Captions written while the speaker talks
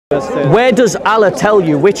Where does Allah tell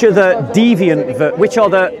you which are the deviant, which are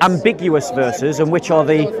the ambiguous verses and which are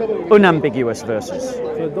the unambiguous verses?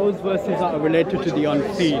 So those verses are related to the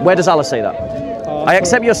unseen. Where does Allah say that? I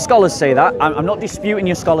accept your scholars say that. I'm not disputing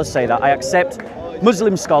your scholars say that. I accept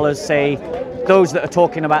Muslim scholars say those that are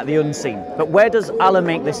talking about the unseen. But where does Allah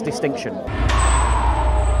make this distinction?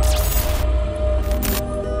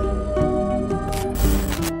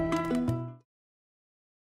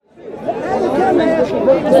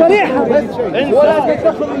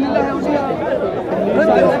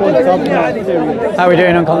 How are we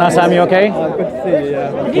doing, Uncle Nazzam? You okay? Good to see you,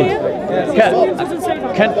 yeah.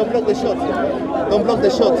 Don't block the shot. Don't block the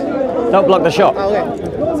shot. Don't block the shot. Oh,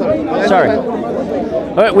 okay.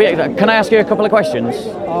 Sorry. Can I ask you a couple of questions?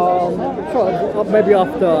 Sure. Maybe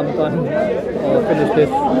after I'm done, I'll finish this.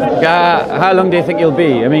 How long do you think you'll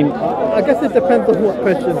be? I mean, I guess it depends on what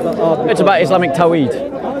questions there are. It's about Islamic Tawheed.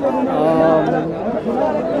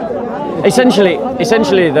 Essentially,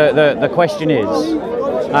 the question is,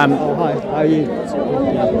 hi, how are you?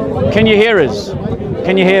 can you hear us?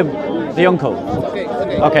 Can you hear the uncle?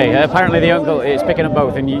 Okay, apparently the uncle is picking up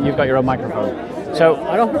both and you've got your own microphone. So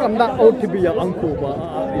I don't think I'm that old to be your uncle, but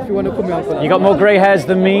if you want to call me uncle. You got more grey hairs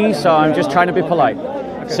than me, so I'm just trying to be polite.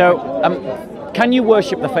 Okay. So, can you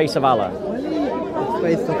worship the face of Allah? The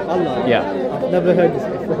face of Allah? Yeah. I've never heard this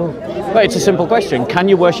before. But it's a simple question. Can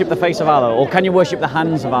you worship the face of Allah? Or can you worship the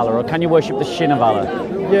hands of Allah? Or can you worship the shin of Allah?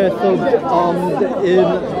 Yeah, so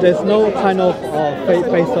there's no kind of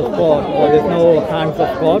face of God, or there's no hands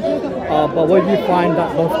of God. But what you find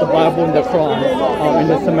that both the Bible and the Quran, in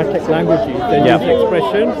the Semitic languages, they use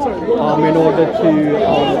expressions in order to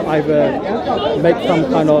either make some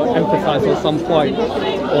kind of emphasis or some point,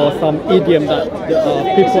 or some idiom that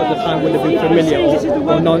people at the time would have been familiar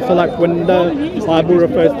or known. So like when the Bible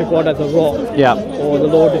refers to God as a rock, or the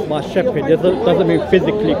Lord is my shepherd, it doesn't mean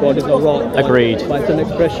physically God is a rock. Agreed. But it's an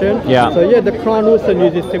expression. Yeah. So yeah, the Quran also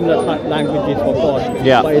uses similar type languages for God.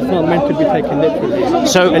 Yeah. But it's not meant to be taken literally.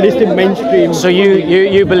 So at least in mainstream. So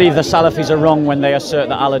you believe the Salafis are wrong when they assert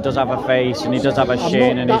that Allah does have a face and He does have a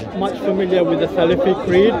shin? I'm not that much familiar with the Salafi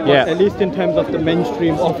creed, but at least in terms of the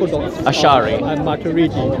mainstream Orthodox Ash'ari and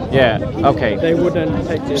Maturidi. Yeah. Okay. They wouldn't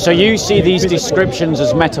take this. So you see these descriptions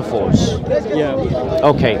as metaphors? Yeah.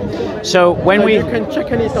 Okay. So when you can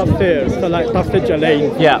check any tafsir, so like Tafsir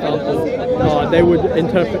Jalain, for example, they would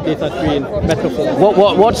interpret this as being metaphors.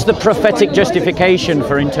 What's the prophetic justification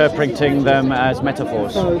for interpreting them as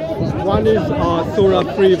metaphors? So one is Surah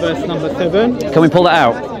 3 verse number 7. Can we pull that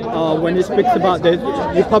out? When it speaks about this,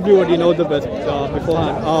 you probably already know the verse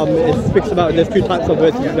beforehand. It speaks about there's two types of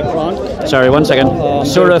verses in the Quran. Sorry, one second.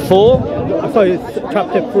 Surah 4? Sorry, it's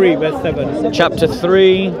chapter 3 verse 7. Chapter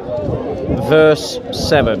 3 verse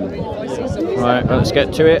 7. Right, let's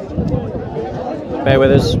get to it. Bear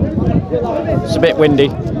with us. It's a bit windy.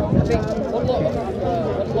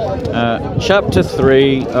 Chapter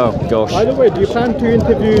 3. Oh gosh. By the way, do you plan to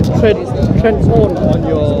interview Trent Horn on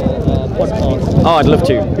your podcast? Oh, I'd love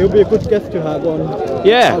to. He'll be a good guest to have on.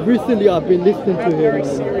 Yeah. Recently, I've been listening to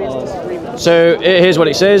him. So here's what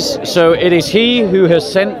it says. So it is He who has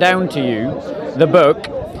sent down to you the book.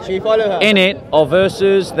 In it are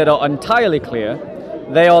verses that are entirely clear.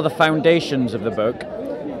 They are the foundations of the book.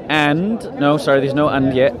 And no, sorry, there's no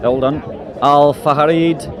and yet. Hold on.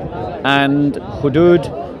 Al-Faharid and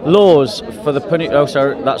Hudud. Laws for the oh,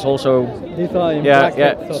 sorry, that's also. These are in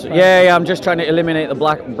brackets. Yeah. I'm just trying to eliminate the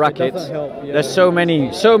black brackets. Help, There's so many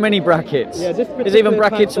brackets. Yeah, there's even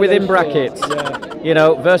brackets within brackets. Yeah. You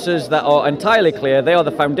know, verses that are entirely clear. They are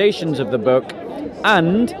the foundations of the book,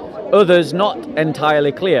 and others not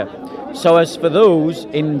entirely clear. So as for those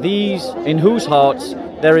in whose hearts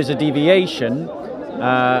there is a deviation,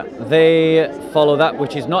 they follow that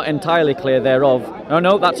which is not entirely clear thereof.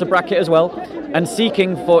 No, that's a bracket as well. And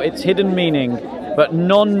seeking for its hidden meaning, but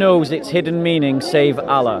none knows its hidden meaning save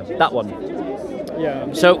Allah. That one.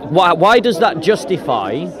 Yeah. So why does that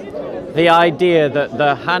justify the idea that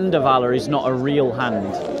the hand of Allah is not a real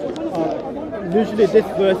hand? Usually this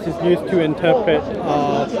verse is used to interpret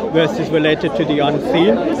verses related to the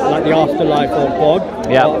unseen, like the afterlife or God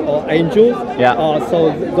or angels.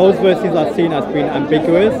 So those verses are seen as being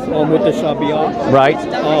ambiguous or mutashabihah. Right.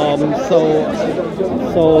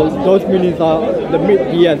 So those meanings are,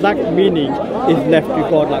 the exact meaning is left to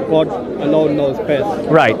God, like God alone knows best.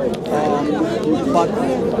 Right. But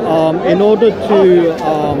in order to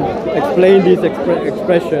explain these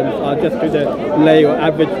expressions just to the lay or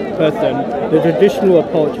average person, the traditional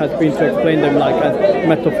approach has been to explain them like as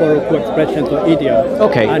metaphorical expressions or idioms.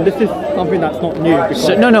 Okay. And this is something that's not new.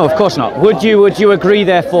 So, no, of course not. Would you agree,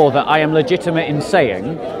 therefore, that I am legitimate in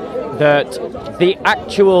saying that the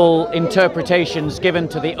actual interpretations given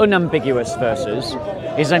to the unambiguous verses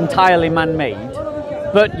is entirely man-made,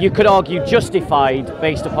 but you could argue justified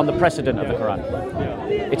based upon the precedent of the Quran.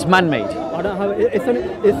 It's man-made. I don't have.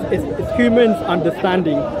 It's humans'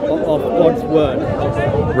 understanding of God's word.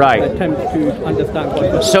 Right. Attempt to understand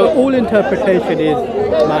God's word. So all interpretation is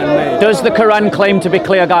man-made. Does the Quran claim to be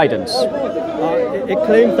clear guidance? It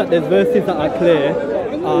claims that there's verses that are clear,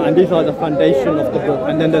 and these are the foundation of the book.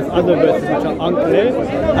 And then there's other verses which are unclear,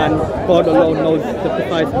 and God alone knows the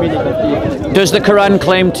precise meaning of these. Does the Quran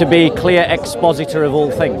claim to be clear expositor of all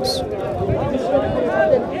things?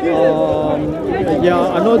 Yeah,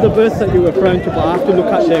 I know the verse that you're referring to, but I have to look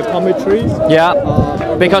at their commentary.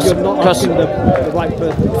 Yeah, because you're not asking the right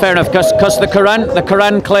person. Fair enough, because the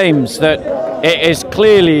Quran claims that it is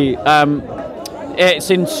clearly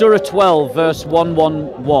it's in Surah 12, verse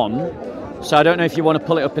 111. So I don't know if you want to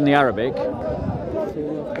pull it up in the Arabic.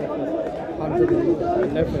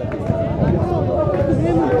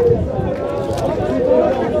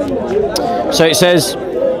 So it says,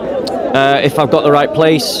 if I've got the right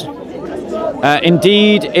place.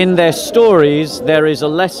 Indeed, in their stories, there is a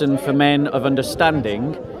lesson for men of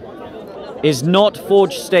understanding, is not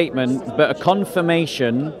forged statement, but a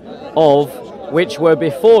confirmation of which were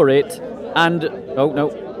before it, and,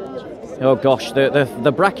 oh gosh,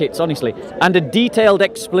 the brackets, honestly, and a detailed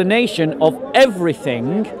explanation of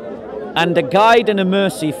everything, and a guide and a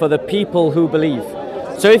mercy for the people who believe.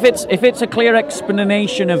 So if it's a clear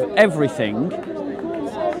explanation of everything,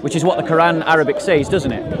 which is what the Quran Arabic says,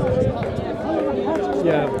 doesn't it?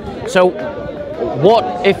 Yeah. So,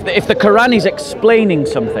 what if the Quran is explaining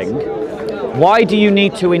something? Why do you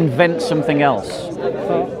need to invent something else?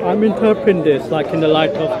 So I'm interpreting this like in the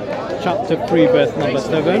light of chapter 3, verse number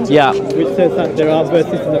 7, Yeah. which says that there are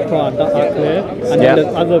verses in the Quran that are clear, and Yeah. then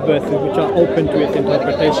there's other verses which are open to its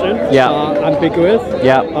interpretation, Yeah. ambiguous.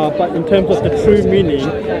 Yeah. But in terms of the true meaning,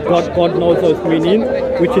 God knows those meanings,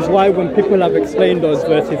 which is why when people have explained those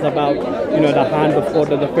verses about, the hand of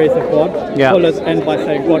God or the face of God, Yeah. scholars end by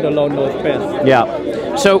saying God alone knows best. Yeah.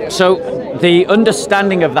 So the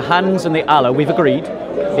understanding of the hands and the Allah, we've agreed,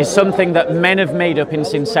 is something that men have made up in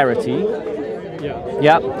sincerity. Yeah.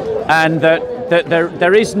 Yeah. And that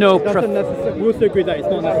there is no. We also agree that it's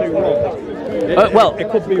not necessarily wrong. It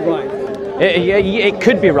could be right. It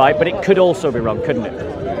could be right, but it could also be wrong, couldn't it?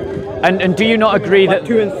 And do you not agree But that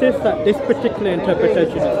to insist that this particular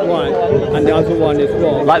interpretation is right and the other one is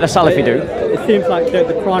wrong, like the Salafi do? It seems like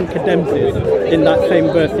the Quran condemns it in that same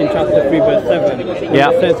verse in chapter 3, verse 7. Yeah.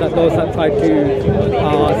 It says that those that try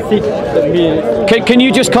to seek the meaning. Can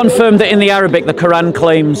you just confirm that in the Arabic the Quran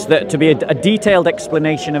claims that to be a detailed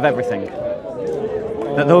explanation of everything?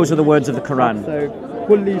 That those are the words of the Quran. So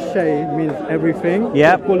kulli shay means everything.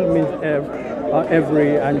 Yeah. Kul means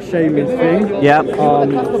every, and shay means thing. Yeah. So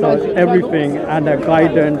it's everything, and a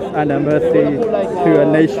guidance and a mercy to a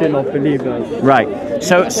nation of believers. Right.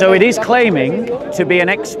 So it is claiming to be an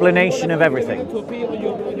explanation of everything.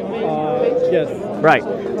 Yes. Right.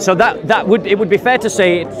 So it would be fair to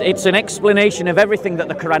say it's an explanation of everything that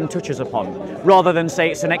the Quran touches upon, rather than say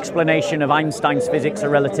it's an explanation of Einstein's physics or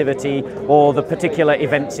relativity or the particular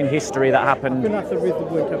events in history that happened. I think that's a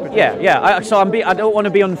reasonable interpretation. Yeah. I don't want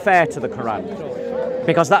to be unfair to the Quran,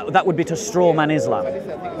 because that would be to strawman Islam,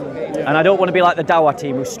 and I don't want to be like the Dawah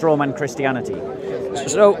team who strawman Christianity.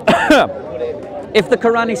 So, if the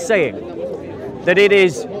Quran is saying that it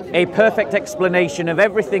is a perfect explanation of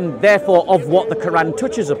everything, therefore of what the Quran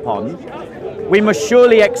touches upon, we must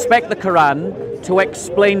surely expect the Quran to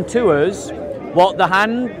explain to us what the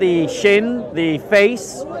hand, the shin, the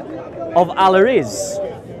face of Allah is.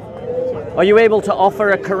 Are you able to offer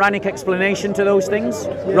a Quranic explanation to those things,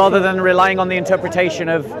 rather than relying on the interpretation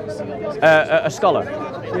of a scholar?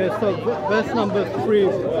 Yeah, so verse number 3,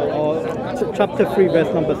 chapter 3,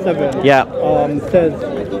 verse number 7, Yeah. Says,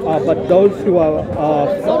 but those who are,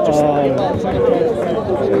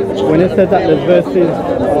 when it says that the verses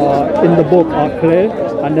in the book are clear,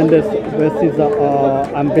 and then there's verses that are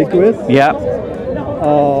ambiguous, Yeah.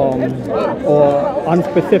 or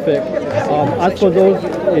unspecific. As for those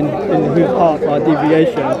in whose hearts are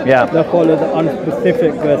deviation, Yeah. they follow the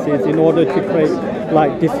unspecific verses in order to create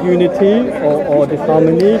like disunity or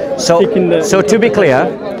disharmony. So to be clear,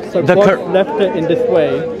 so God left it in this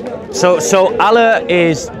way. So Allah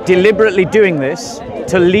is deliberately doing this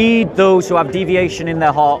to lead those who have deviation in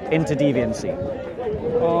their heart into deviancy.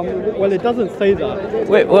 Well, it doesn't say that.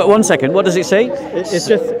 Wait, 1 second. What does it say? It's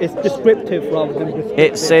descriptive rather than descriptive.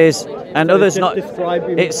 It says, and So others it's not. just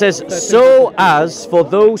describing It says, certain so as for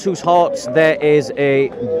those whose hearts there is a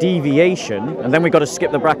deviation, and then we've got to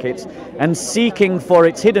skip the brackets, and seeking for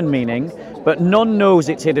its hidden meaning, but none knows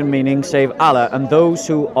its hidden meaning save Allah, and those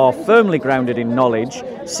who are firmly grounded in knowledge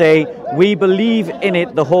say, we believe in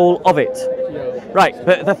it, the whole of it. Right,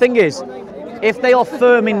 but the thing is, if they are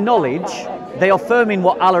firm in knowledge, they are firm in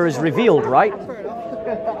what Allah has revealed, right?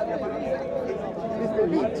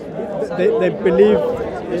 They believe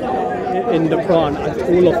in the Quran as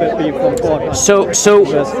all of it being from God. So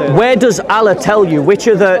where does Allah tell you which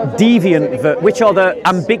are the deviant, which are the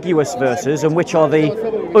ambiguous verses and which are the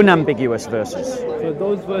unambiguous verses? So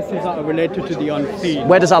those verses that are related to the unseen.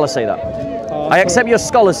 Where does Allah say that? I accept your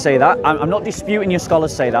scholars say that. I'm not disputing your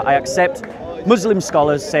scholars say that. I accept Muslim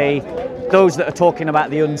scholars say those that are talking about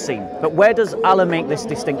the unseen. But where does Allah make this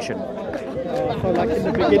distinction? So like in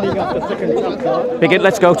the beginning of the second chapter,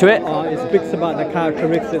 Let's go to it. it speaks about the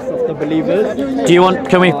characteristics of the believers. Do you want?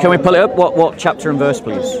 Can we pull it up? What chapter and verse,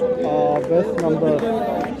 please?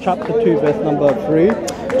 Chapter 2, verse number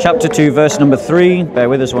 3. Chapter 2, verse number 3. Bear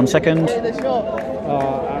with us 1 second.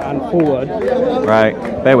 And forward. Right.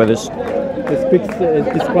 Bear with us.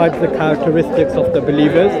 It describes the characteristics of the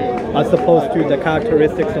believers as opposed to the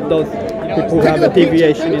characteristics of those people who have a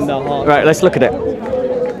deviation in their heart. Right. Let's look at it.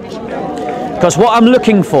 Because what I'm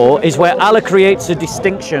looking for is where Allah creates a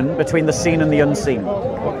distinction between the seen and the unseen.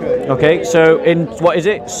 Okay, so in, what is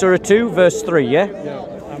it? Surah 2, verse 3, yeah? Yeah,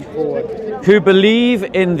 and forward. Who believe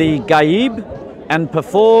in the Ghaib and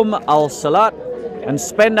perform al-salat and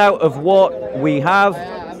spend out of what we have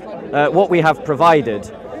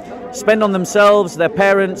provided. Spend on themselves, their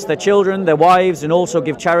parents, their children, their wives, and also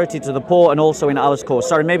give charity to the poor and also in Allah's cause.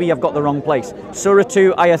 Sorry, maybe I've got the wrong place. Surah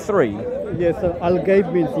 2, ayah 3. Yes, so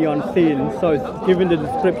Al-Ghaib means the unseen, so it's given the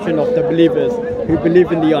description of the believers who believe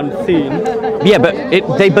in the unseen. Yeah, but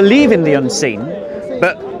they believe in the unseen,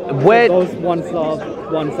 but where... Those ones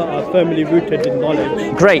that are firmly rooted in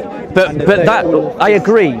knowledge. Great, but that, I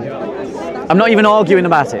agree. I'm not even arguing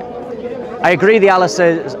about it. I agree Allah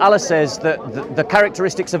says that the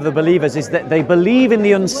characteristics of the believers is that they believe in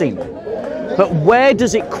the unseen. But where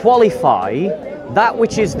does it qualify that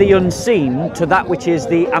which is the unseen to that which is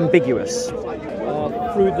the ambiguous?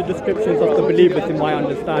 Through the descriptions of the believers, in my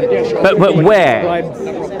understanding. But where?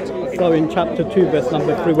 So in chapter 2, verse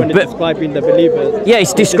number 3, when it's describing the believers. Yeah,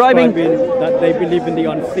 it's describing that they believe in the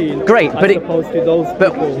unseen. Great, as opposed to those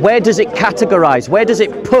but people. Where does it categorize? Where does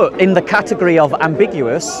it put in the category of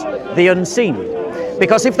ambiguous the unseen?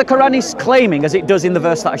 Because if the Quran is claiming, as it does in the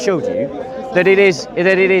verse that I showed you, that it is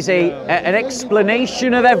an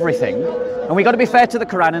explanation of everything, and we've got to be fair to the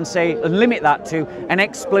Quran and say and limit that to an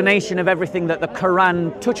explanation of everything that the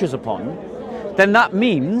Quran touches upon, then that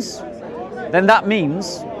means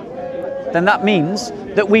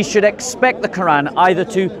that we should expect the Quran either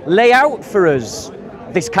to lay out for us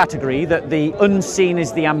this category that the unseen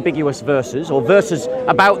is the ambiguous verses, or verses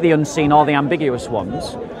about the unseen are the ambiguous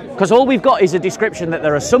ones, because all we've got is a description that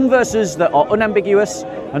there are some verses that are unambiguous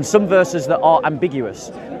and some verses that are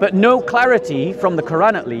ambiguous, but no clarity from the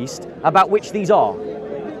Quran at least about which these are.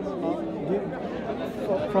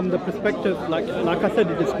 From the perspective, like I said,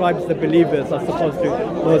 it describes the believers as opposed to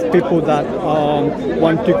those people that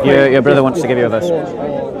want to... Your brother wants to give you a verse.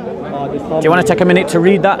 Do you want to take a minute to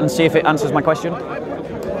read that and see if it answers my question?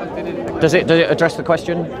 Does it address the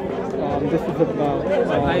question? This is about...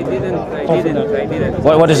 I didn't.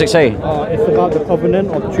 What does it say? It's about the covenant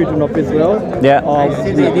of children of Israel. Yeah. I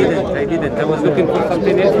didn't. I was looking for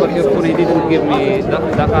something else, but your phone didn't give me the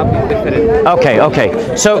app is different.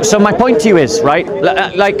 Okay. So my point to you is, right,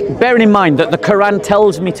 like bearing in mind that the Quran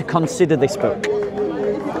tells me to consider this book.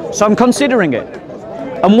 So I'm considering it.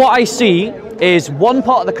 And what I see is one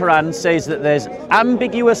part of the Quran says that there's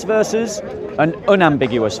ambiguous verses and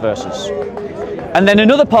unambiguous verses. And then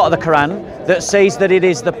another part of the Quran that says that it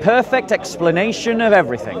is the perfect explanation of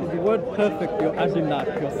everything. The word perfect, you're adding that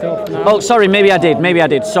yourself now. Oh, sorry, maybe I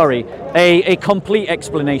did, sorry. A complete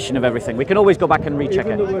explanation of everything. We can always go back and recheck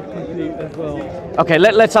it. Even the word complete as well. Okay,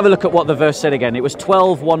 let's have a look at what the verse said again. It was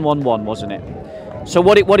 12:111, wasn't it? So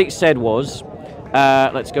what it said was,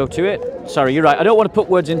 let's go to it. Sorry, you're right. I don't want to put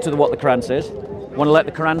words into what the Quran says. I want to let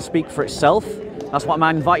the Quran speak for itself. That's what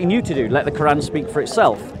I'm inviting you to do. Let the Quran speak for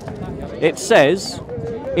itself. It says,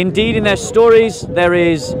 indeed in their stories there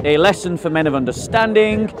is a lesson for men of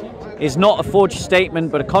understanding, is not a forged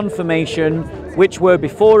statement but a confirmation which were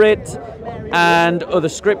before it, and other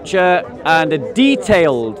scripture, and a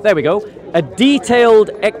detailed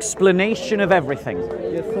explanation of everything.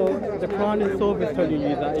 Yes, so the Quran itself is telling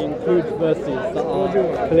you that it includes verses that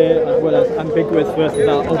are clear as well as ambiguous verses that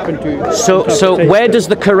are open to So where does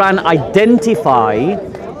the Quran identify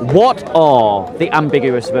what are the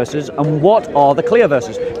ambiguous verses and what are the clear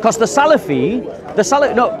verses? Because the Salafi,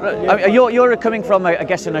 you're coming from, I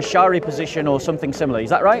guess, an Ash'ari position or something similar. Is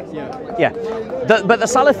that right? Yeah. Yeah. But the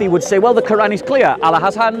Salafi would say, well, the Quran is clear. Allah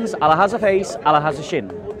has hands, Allah has a face, Allah has a shin.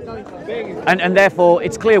 And therefore,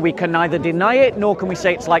 it's clear we can neither deny it nor can we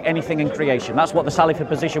say it's like anything in creation. That's what the Salafi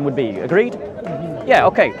position would be. Agreed? Mm-hmm. Yeah,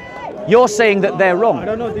 okay. You're saying that they're wrong. I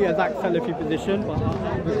don't know the exact Salafi position,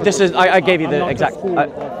 but I gave you the exact.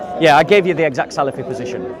 I gave you the exact Salafi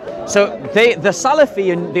position. So the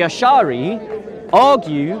Salafi and the Ash'ari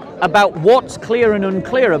argue about what's clear and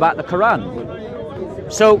unclear about the Quran.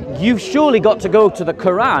 So you've surely got to go to the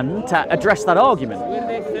Quran to address that argument.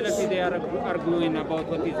 They are arguing about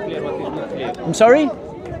what is clear, what is not clear. I'm sorry?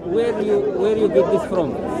 Where you get this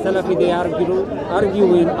from? Salafi, they are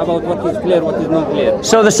arguing about what is clear, what is not clear.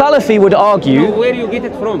 So the Salafi would argue. No, where you get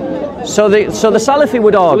it from? So the Salafi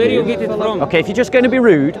would argue. Where you get it from? Okay, if you're just going to be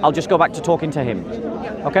rude, I'll just go back to talking to him.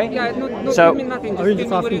 Okay? Yeah, no, I was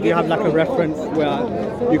just asking, do you have like a reference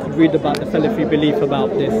where you could read about the Salafi belief about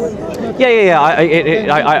this? Yeah.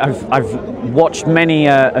 I've watched many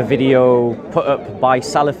a video put up by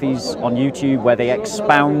Salafis on YouTube where they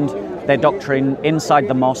expound their doctrine inside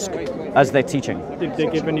the mosque as they're teaching. Did they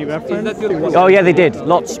give any reference? Oh yeah, they did,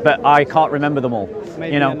 lots, but I can't remember them all.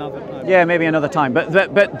 Maybe another time. Yeah, maybe another time.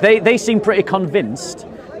 But they seem pretty convinced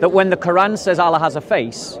that when the Quran says Allah has a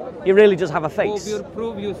face, he really does have a face.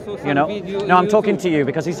 No, I'm talking to you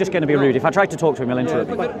because he's just going to be rude. If I try to talk to him, he'll interrupt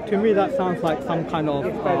me. But to me, that sounds like some kind of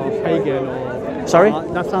pagan or. Sorry?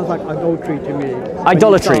 That sounds like adultery to me.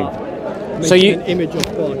 Idolatry. So you an image of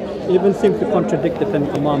God. It even seems to contradict the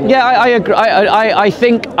Ten Commandments. Yeah, I agree. I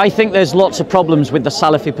think there's lots of problems with the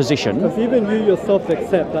Salafi position. Because even you yourself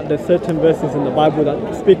accept that there's certain verses in the Bible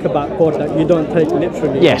that speak about God that you don't take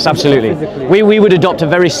literally. Yes, absolutely. We would adopt a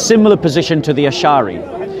very similar position to the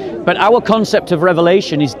Ash'ari. But our concept of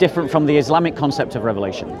revelation is different from the Islamic concept of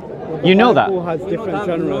revelation. You know that. Has different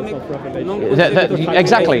genres of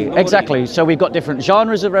revelation. Exactly. So we've got different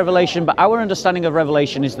genres of revelation, but our understanding of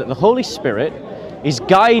revelation is that the Holy Spirit is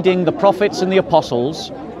guiding the prophets and the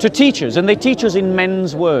apostles to teach us, and they teach us in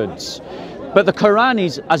men's words. But the Quran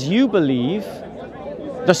is, as you believe,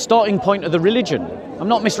 the starting point of the religion. I'm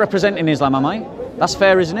not misrepresenting Islam, am I? That's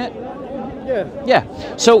fair, isn't it? Yeah.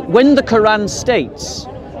 So when the Quran states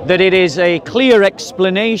that it is a clear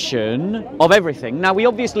explanation of everything. Now, we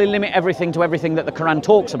obviously limit everything to everything that the Quran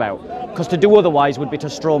talks about, because to do otherwise would be to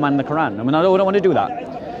strawman the Quran. I mean, I don't want to do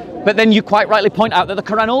that. But then you quite rightly point out that the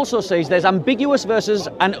Quran also says there's ambiguous verses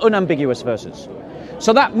and unambiguous verses.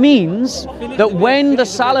 So that means that when the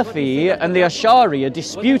Salafi and the Ash'ari are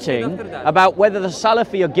disputing about whether the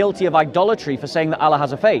Salafi are guilty of idolatry for saying that Allah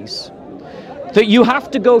has a face, that you have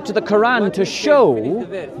to go to the Quran to show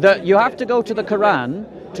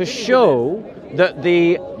that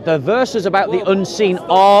the verses about the unseen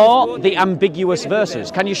are the ambiguous verses.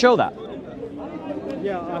 Can you show that?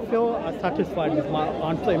 Yeah, I feel satisfied with my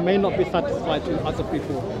answer. It may not be satisfied to other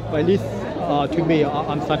people, but at least to me,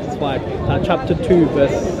 I'm satisfied. Chapter 2,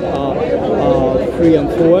 verse 3 and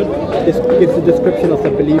forward, this gives a description of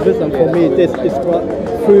the believers, and for me, this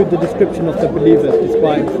through the description of the believers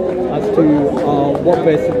describes as to what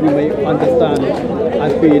verses we may understand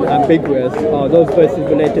as being ambiguous. Those verses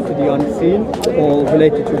related to the unseen or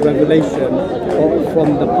related to revelation or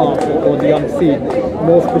from the past or the unseen,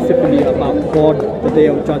 more specifically about God, the day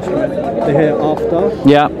of judgment, the hereafter.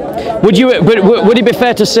 Yeah. Would it be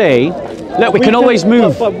fair to say, look, we can always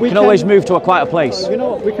move. We can always move to a quieter place. You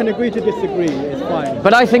know, we can agree to disagree. It's fine.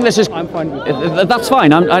 But I think this is. I'm fine with that. That's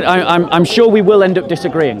fine. I'm sure we will end up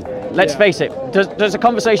disagreeing. Let's face it. Does a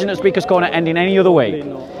conversation at Speaker's Corner end in any other way?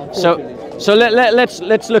 So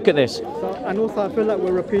let's look at this. And also, I feel like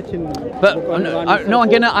we're repeating. But no, I'm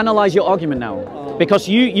going to analyse your argument now, because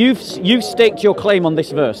you've staked your claim on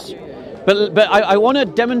this verse. But I want to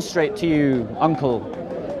demonstrate to you, Uncle,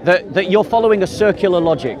 that you're following a circular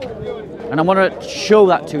logic, and I want to show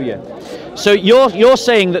that to you. So you're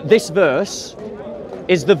saying that this verse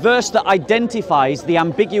is the verse that identifies the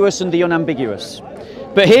ambiguous and the unambiguous.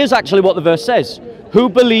 But here's actually what the verse says. Who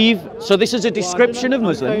believe, so this is a description of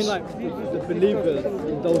Muslims. I'm saying, like, the believers,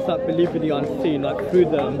 those that believe in the unseen, like through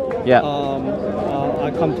them,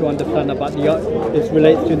 I come to understand about this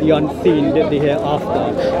relates to the unseen, the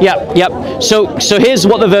hereafter. Yeah. So here's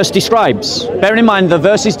what the verse describes. Bear in mind, the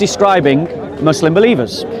verse is describing Muslim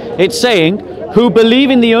believers. It's saying, who believe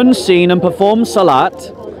in the unseen and perform salat,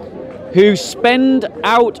 who spend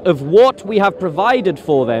out of what we have provided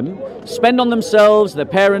for them, spend on themselves, their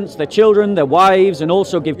parents, their children, their wives, and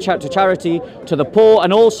also give to charity to the poor,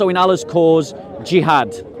 and also in Allah's cause,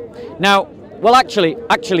 jihad. Now, well, actually,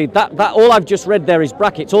 that all I've just read there is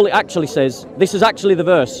brackets. All it actually says, this is actually the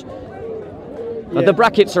verse. Yeah. The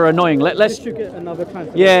brackets are annoying. Let's get another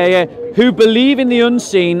translation. Yeah. Who believe in the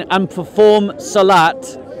unseen and perform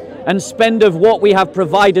salat and spend of what we have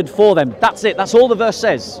provided for them. That's it. That's all the verse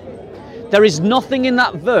says. There is nothing in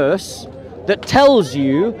that verse that tells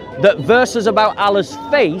you that verses about Allah's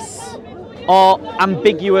face are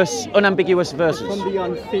unambiguous verses. From the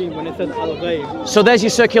unseen, when it says al-ghayb. So there's your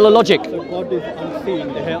circular logic. So God is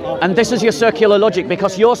unseen, the hereafter. And this is your circular logic,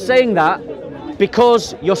 because you're saying that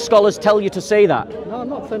because your scholars tell you to say that. No, I'm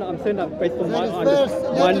not saying that. I'm saying that based on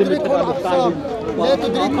my limited understanding.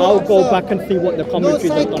 Well, I'll go back and see what the commentaries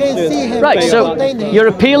and say. Right, so you're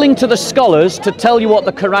appealing to the scholars to tell you what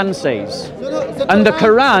the Quran says. And the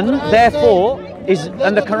Quran, therefore,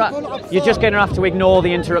 you're just going to have to ignore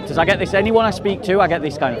the interrupters. I get this. Anyone I speak to, I get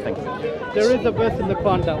this kind of thing. There is a verse in the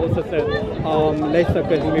Quran that also says, "Laysa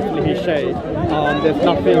kamithlihi shay." There's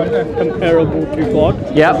nothing comparable to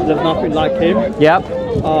God. Yep. There's nothing like Him. Yep.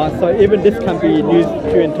 So even this can be used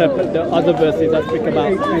to interpret the other verses that speak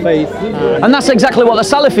about face. And that's exactly what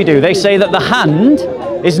the Salafi do. They say that the hand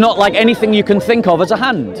is not like anything you can think of as a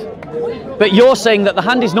hand. But you're saying that the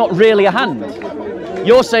hand is not really a hand.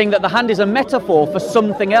 You're saying that the hand is a metaphor for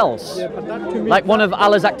something else, like one of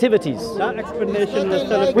Allah's activities. That explanation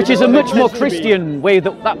is which is a much more Christian way.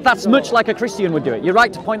 That's much like a Christian would do it. You're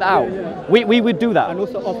right to point that out. Yeah. We would do that. And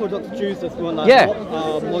also Orthodox Jews as well, like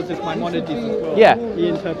Moses Maimonides as well. Yeah. He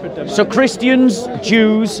interpreted them. So Christians,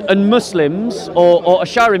 Jews, and Muslims, or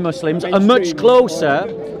Ash'ari Muslims, are much closer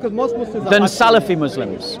than Salafi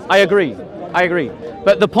Muslims. I agree.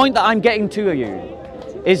 But the point that I'm getting to you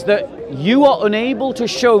is that you are unable to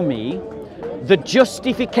show me the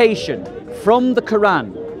justification from the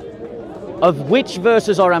Quran of which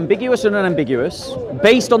verses are ambiguous and unambiguous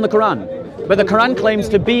based on the Quran. But the Quran claims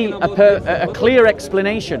to be a clear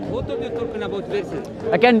explanation. What are you talking about verses?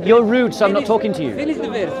 Again, you're rude, so I'm not talking to you. Finish the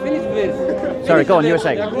verse. Sorry, go on, you were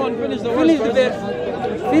saying. Finish the verse.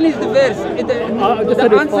 Finish the verse.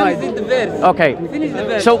 The answer is in the verse. Okay. Finish the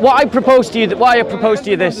verse. So what I propose to you,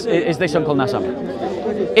 this is this, Uncle Nazzam.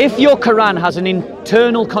 If your Quran has an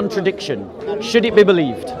internal contradiction, should it be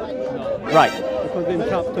believed? Right. Because in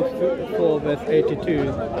chapter 4, verse 82,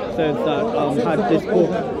 says that had this book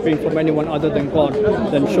been from anyone other than God,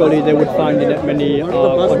 then surely they would find in it many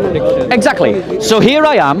contradictions. Exactly. So here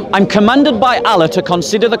I am, I'm commanded by Allah to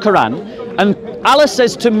consider the Quran, and Allah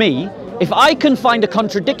says to me, if I can find a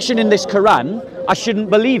contradiction in this Quran, I shouldn't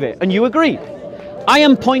believe it. And you agree. I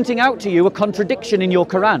am pointing out to you a contradiction in your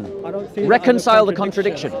Quran. Reconcile the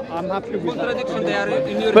contradiction. I'm happy with Contradiction, they are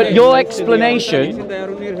in your But head. your explanation, They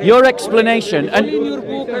are in your your explanation, head. In your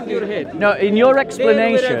book and your head. no, in your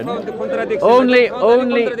explanation, There where I found the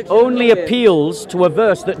contradiction. only appeals to a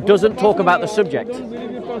verse that doesn't talk about the subject.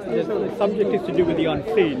 the subject is to do with the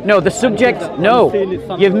unseen. No, the subject, no,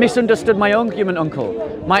 you've misunderstood my argument,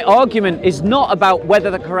 Uncle. My argument is not about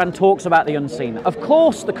whether the Quran talks about the unseen. Of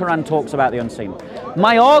course the Quran talks about the unseen.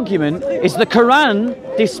 My argument is the Quran,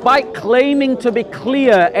 despite claiming to be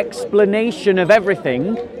clear explanation of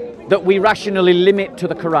everything that we rationally limit to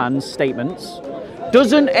the Quran's statements,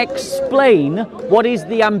 doesn't explain what is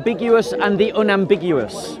the ambiguous and the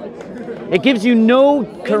unambiguous. It gives you no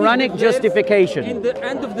Quranic justification. In the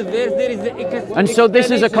end of the verse, there is the And so this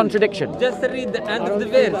is a contradiction. Just read the end of the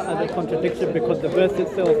verse. As a contradiction because the verse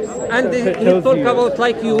itself And he tells talk you. about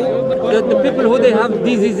like you, that the people who they have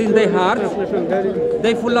disease in their heart,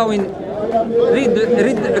 they follow in.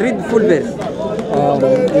 Read full verse.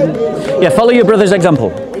 Yeah, follow your brother's example.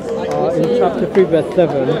 In chapter 3 verse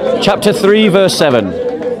 7. Chapter 3 verse 7.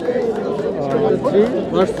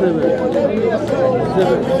 Verse 7.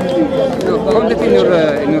 Count it in your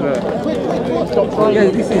yeah,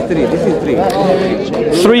 this is 3. This is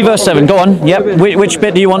 3. 3 verse 7, go on. Yep, which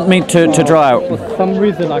bit do you want me to draw out? For some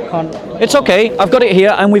reason I can't. It's okay, I've got it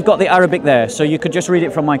here and we've got the Arabic there, so you could just read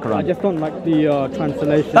it from my I Quran. just don't like the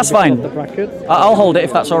translation. That's because fine. of the brackets. I'll hold it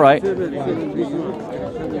if that's alright.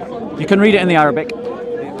 You can read it in the Arabic.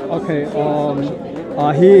 Okay,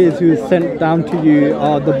 he is who sent down to you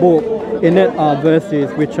the book. In it are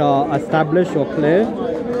verses which are established or clear.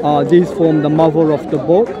 These form the mother of the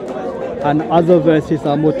book, and other verses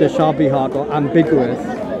are mutashabihat or ambiguous.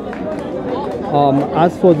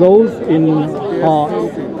 As for those in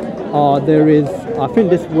hearts, there is, I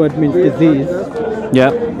think this word means disease.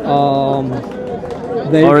 Yeah.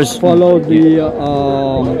 They Or is- follow the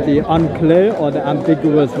unclear or the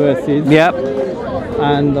ambiguous verses. Yep.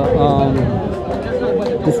 And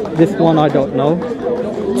this one I don't know.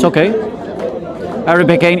 It's okay.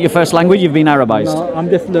 Arabic ain't your first language. You've been Arabized. No, I'm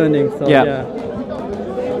just learning. So Yeah. yeah.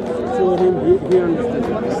 So he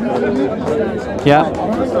understands. Yeah.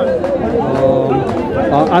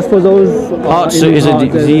 As for those Parts in is a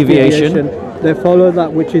there's deviation. they follow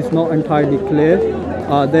that which is not entirely clear.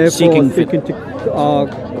 Therefore, Seeking seeking to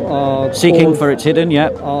Seeking cause, for its hidden.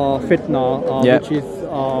 Yep. fitna, Yeah. which is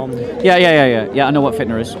Yeah. I know what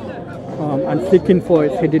fitna is. and seeking for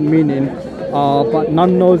its hidden meaning. But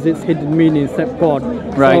none knows its hidden meaning except God.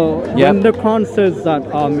 Right. So Yep. when the Quran says that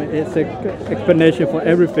it's an explanation for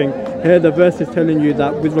everything, here the verse is telling you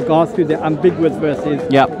that with regards to the ambiguous verses,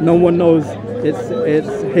 Yep. no one knows its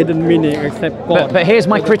hidden meaning except God. But here's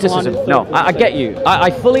my So the criticism. Quran No, itself I get you. I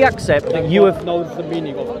fully accept that you have. knows the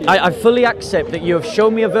meaning of these. I fully accept that you have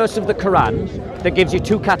shown me a verse of the Quran that gives you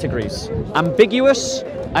two categories: ambiguous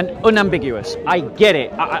and unambiguous. I get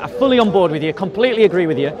it. I'm fully on board with you. Completely agree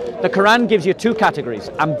with you. The Quran gives you two categories: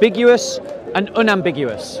 ambiguous and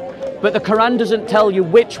unambiguous. But the Quran doesn't tell you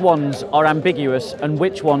which ones are ambiguous and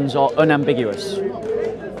which ones are unambiguous.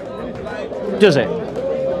 Does it?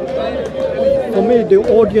 For me, the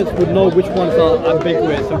audience would know which ones are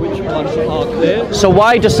ambiguous and which ones are clear. So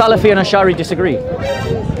why do Salafi and Ash'ari disagree?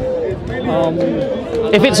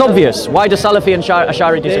 If it's obvious, why do Salafi and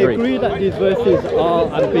Ash'ari They disagree? agree that these verses are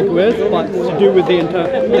ambiguous, but to do with the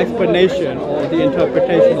explanation or the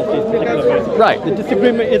interpretation of these particular verses. Right. The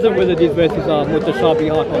disagreement isn't whether these verses are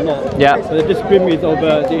mutashabihat or not. Yeah. So the disagreement is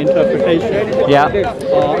over the interpretation. Yeah.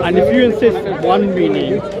 And if you insist one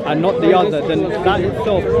meaning and not the other, then that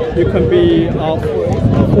itself you can be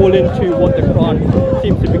fall into what the Quran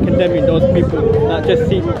seems to be condemning, those people that just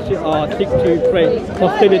seek to create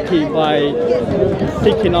hostility by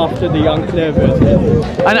seeking after the unclear verses.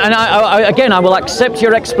 And again, I will accept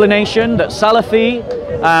your explanation that Salafi,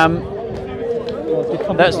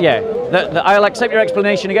 I'll accept your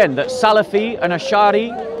explanation again that Salafi and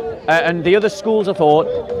Ash'ari and the other schools of thought,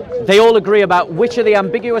 they all agree about which are the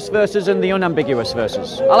ambiguous verses and the unambiguous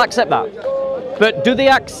verses. I'll accept that. But do they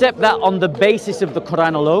accept that on the basis of the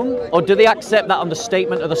Quran alone, or do they accept that on the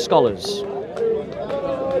statement of the scholars?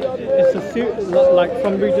 It's assumed, like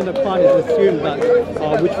from reading the Quran, it's assumed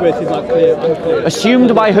that which verses are clear, unclear.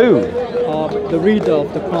 Assumed by who? The reader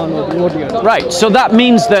of the Quran or the audience. Right. So that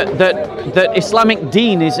means that Islamic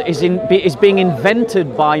deen is being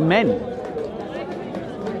invented by men.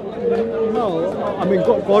 No, I mean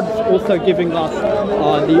God's also giving us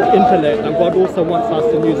the intellect, and God also wants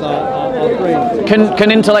us to use our brains.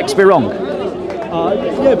 Can intellects be wrong?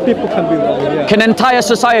 Yeah, people can be wrong. Yeah. Can entire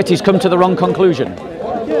societies come to the wrong conclusion?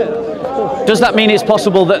 Yeah, of course. Does that mean it's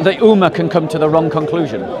possible that the Ummah can come to the wrong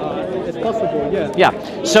conclusion? It's possible. Yeah.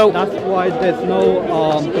 Yeah. So That's why there's no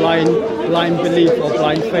blind belief or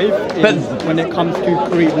blind faith when it comes to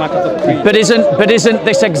creed, matters of creed. But isn't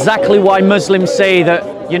this exactly why Muslims say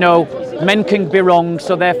that, you know, men can be wrong,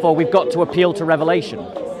 so therefore we've got to appeal to revelation?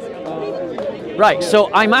 Right, so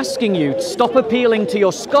I'm asking you to stop appealing to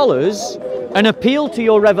your scholars and appeal to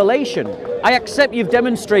your revelation. I accept you've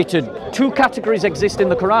demonstrated two categories exist in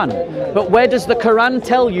the Quran, but where does the Quran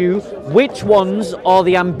tell you which ones are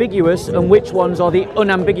the ambiguous and which ones are the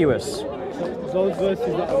unambiguous? Those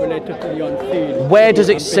verses that are related to the unseen. Where does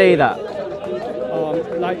it say that?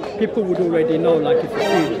 Like people would already know, like it's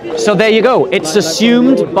assumed. So there you go. It's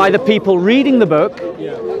assumed by the people reading the book,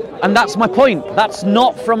 Yeah. and that's my point. That's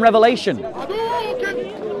not from revelation.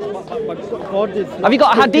 But God is Have you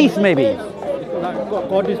got a hadith maybe?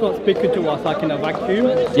 God is not speaking to us like in a vacuum.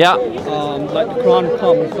 Yeah. Like the Quran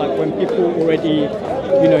comes like when people already,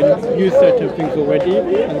 use certain things already,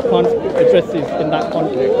 and the Quran addresses in that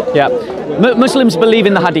context. Yeah. Muslims believe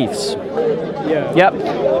in the hadiths. Yeah. Yep.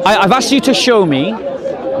 I've asked you to show me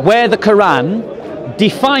where the Quran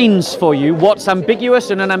defines for you what's ambiguous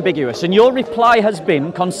and unambiguous, and your reply has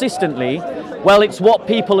been consistently, well, it's what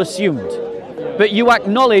people assumed. But you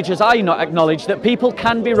acknowledge, as I not acknowledge, that people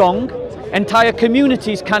can be wrong, entire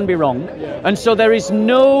communities can be wrong, and so there is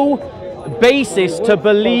no basis to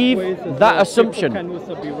believe that assumption. Can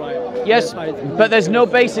also be right. Yes, but there's no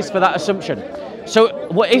basis for that assumption. So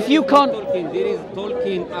if you can't,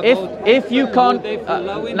 if you can't,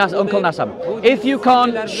 Uncle Nazzam, if you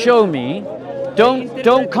can't show me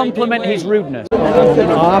Don't compliment his rudeness.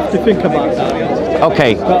 I have to think about that.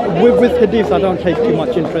 Okay. But with hadiths, I don't take too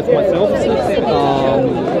much interest myself.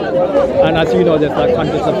 And as you know, there's like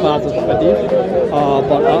hundreds of thousands of hadiths.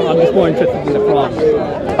 But I'm just more interested in the Quran.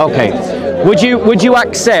 Okay. Would you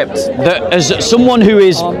accept that as someone who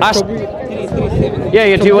is asked?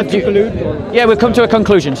 Yeah. Do you want to conclude? Yeah, we'll come to a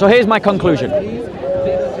conclusion. So here's my conclusion.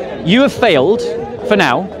 You have failed, for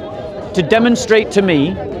now, to demonstrate to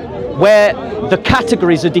me where the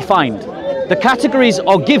categories are defined. The categories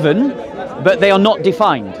are given, but they are not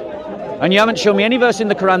defined. And you haven't shown me any verse in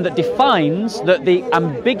the Quran that defines that the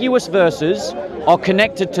ambiguous verses are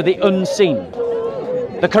connected to the unseen.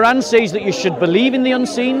 The Quran says that you should believe in the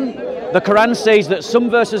unseen. The Quran says that some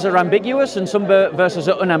verses are ambiguous and some verses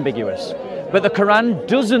are unambiguous. But the Quran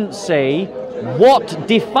doesn't say what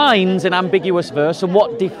defines an ambiguous verse and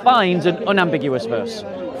what defines an unambiguous verse.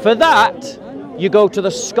 For that, you go to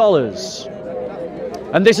the scholars.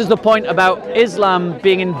 And this is the point about Islam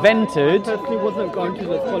being invented. I personally wasn't going to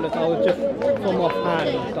the scholars, I was just from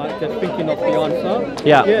offhand, like just thinking of the answer.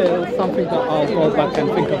 Yeah. Yeah, it was something that I'll go back and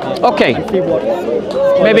think about. Okay. And see what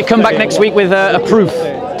Maybe come back next week with a proof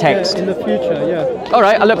text. Yeah, in the future, yeah. All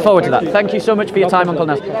right, I look forward to that. Thank you so much for your time, Uncle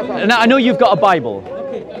Nazzam. Now, I know you've got a Bible.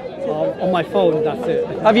 On my phone, that's it.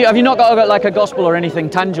 Have you not got like a gospel or anything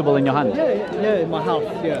tangible in your hand? Yeah, in my house,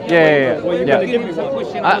 yeah. Yeah. Well, you're gonna give me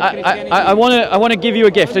one. I want to give you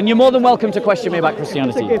a gift, and you're more than welcome to question me about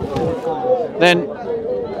Christianity. Then,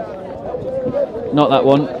 not that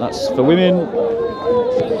one. That's for women.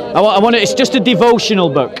 I want it's just a devotional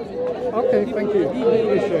book. Okay, thank you.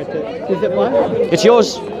 Appreciate it. Is it mine? It's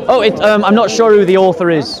yours. Oh, I'm not sure who the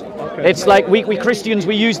author is. It's like we Christians,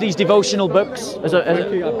 we use these devotional books as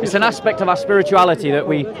it's an aspect of our spirituality that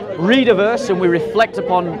we read a verse and we reflect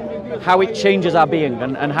upon how it changes our being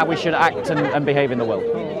and how we should act and behave in the world.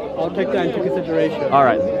 I'll take that into consideration. All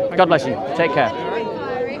right. God bless you. Take care.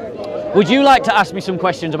 Would you like to ask me some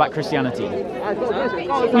questions about Christianity?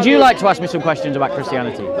 Would you like to ask me some questions about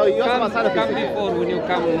Christianity? No, you ask Come before when you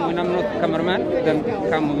come, when I'm not cameraman, then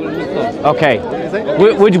come we'll talk. Okay.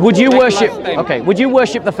 Would you worship? Okay. Would you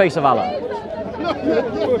worship the face of Allah?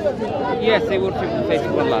 Yes, I worship the face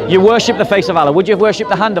of Allah. You worship the face of Allah. Would you worship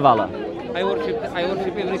the hand of Allah? I worship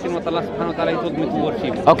everything what Allah subhanahu wa ta'ala told me to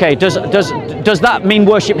worship. Okay. Does that mean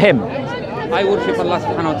worship Him? I worship Allah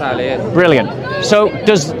subhanahu wa ta'ala, yes. Brilliant. So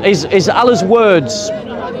is Allah's words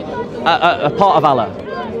a part of Allah?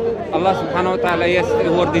 Allah subhanahu wa ta'ala, yes,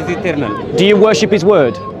 the word is eternal. Do you worship His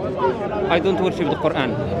word? I don't worship the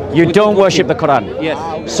Quran. You don't worship the Quran?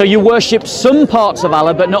 Yes. So you worship some parts of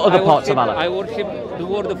Allah but not other parts of Allah? I worship the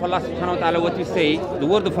word of Allah subhanahu wa ta'ala, what you say, the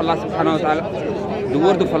word of Allah subhanahu wa ta'ala, the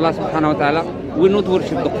word of Allah subhanahu wa ta'ala, we not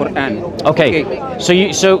worship the Quran. Okay.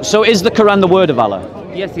 So is the Quran the word of Allah?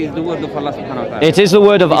 Yes, it is the word of Allah subhanahu wa ta'ala. It is the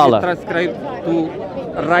word of Allah. It is transcribed to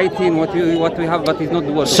writing what we have, but it's not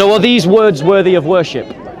the word. So are these words worthy of worship?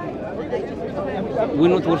 We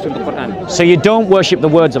not worship the Quran. So you don't worship the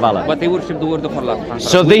words of Allah? But they worship the word of Allah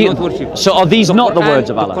subhanahu wa ta'ala. So are these not the words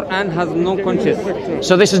of Allah? The Quran has no conscience.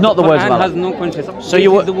 So this is not the words of Allah? The Quran has no conscience. So this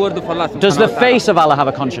is the word of Allah subhanahu wa ta'ala. Does the face of Allah have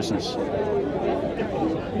a consciousness?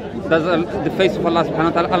 Does the face of Allah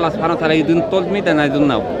subhanahu wa ta'ala, Allah subhanahu wa ta'ala, you didn't told me, then I don't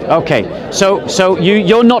know. Okay, so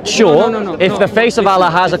you're not sure if the face of Allah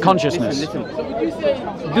has a consciousness? Listen.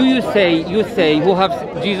 Do you say,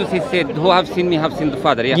 Jesus has said, who have seen me have seen the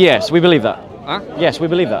Father, yeah? Yes, we believe that. Huh? Yes, we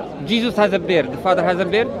believe that. Jesus has a beard, the Father has a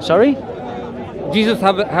beard? Sorry? Jesus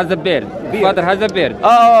has a beard, the Father has a beard.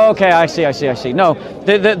 Oh, okay, I see. No,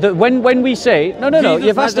 when we say, no,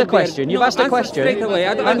 you've asked a question, you've asked a question. Straight away.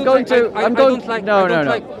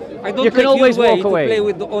 You can always walk away. Play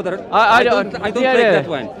with the other. I don't like that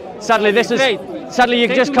one. Sadly, sadly, you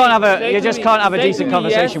just can't have a decent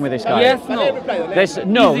conversation with this guy. Yes,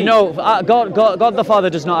 no. No. God the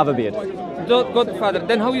Father does not have a beard. God the Father.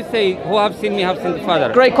 Then how you say, who have seen me have seen the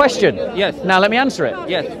Father? Great question. Yes. Now let me answer it.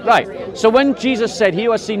 Yes. Right. So when Jesus said, "He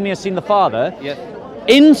who has seen me has seen the Father," yes.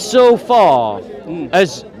 Insofar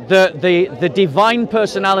as the divine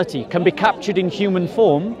personality can be captured in human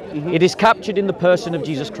form, it is captured in the person of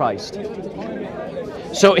Jesus Christ.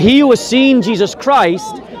 So he who has seen Jesus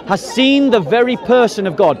Christ has seen the very person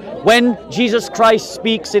of God. When Jesus Christ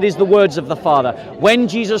speaks, it is the words of the Father. When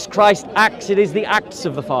Jesus Christ acts, it is the acts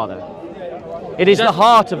of the Father. It is the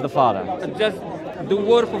heart of the Father. Just the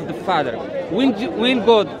work of the Father. When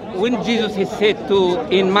Jesus he said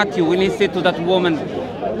in Matthew, when he said to that woman,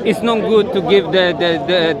 it's not good to give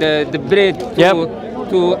the bread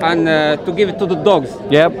to give it to the dogs.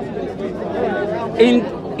 Yep.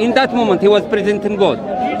 In that moment, he was presenting God.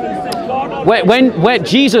 Where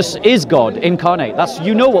Jesus is God incarnate. That's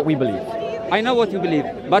what we believe. I know what you believe.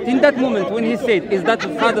 But in that moment when he said, is that the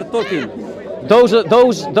Father talking? Those were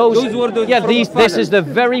the yeah. from This the Father. is the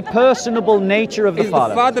very personable nature of the Is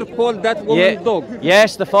Father. the Father called that woman dog?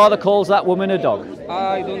 Yes, the Father calls that woman a dog.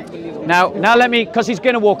 I don't believe it. Now let me, because he's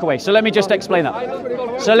going to walk away. So let me just explain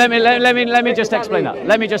that. So let me just explain that.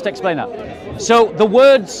 Let me just explain that. So the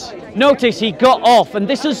words. Notice he got off, and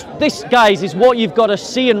this, guys, is what you've got to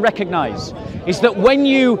see and recognize, is that when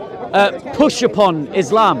you push upon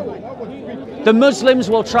Islam, the Muslims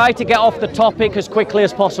will try to get off the topic as quickly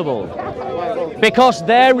as possible, because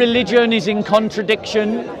their religion is in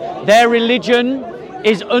contradiction, their religion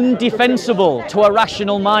is undefensible to a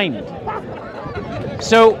rational mind.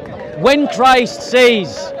 So when Christ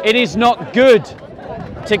says it is not good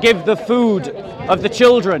to give the food of the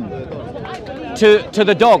children to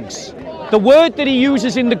the dogs, the word that he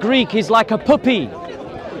uses in the Greek is like a puppy.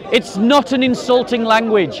 It's not an insulting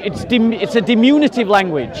language, it's a diminutive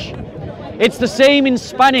language. It's the same in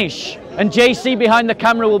Spanish, and JC behind the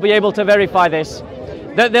camera will be able to verify this,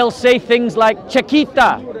 that they'll say things like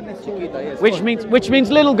chiquita, which means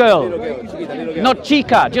little girl, not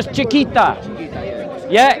chica, just chiquita.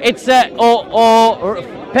 Yeah, it's or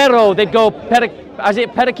perro, they'd go is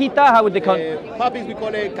it periquita? How would they call it? Puppies we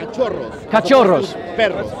call it cachorros. Cachorros.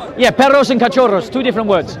 Perros. Yeah, perros and cachorros, two different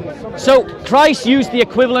words. So Christ used the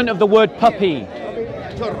equivalent of the word puppy.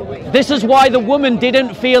 This is why the woman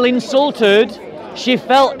didn't feel insulted. She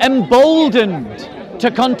felt emboldened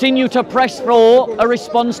to continue to press for a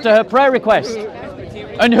response to her prayer request.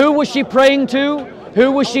 And who was she praying to?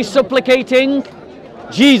 Who was she supplicating?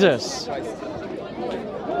 Jesus.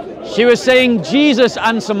 She was saying, Jesus,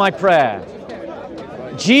 answer my prayer.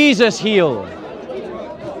 Jesus, heal.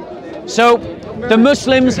 So the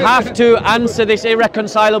Muslims have to answer this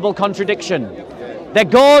irreconcilable contradiction. Their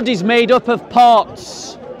God is made up of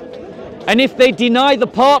parts. And if they deny the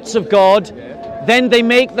parts of God, then they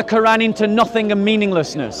make the Quran into nothing and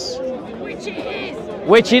meaninglessness.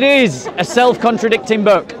 Which it is, a self-contradicting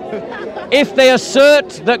book. If they assert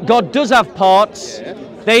that God does have parts,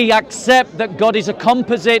 they accept that God is a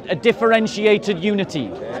composite, a differentiated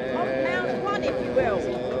unity.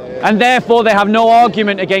 And therefore they have no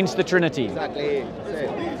argument against the Trinity. Exactly.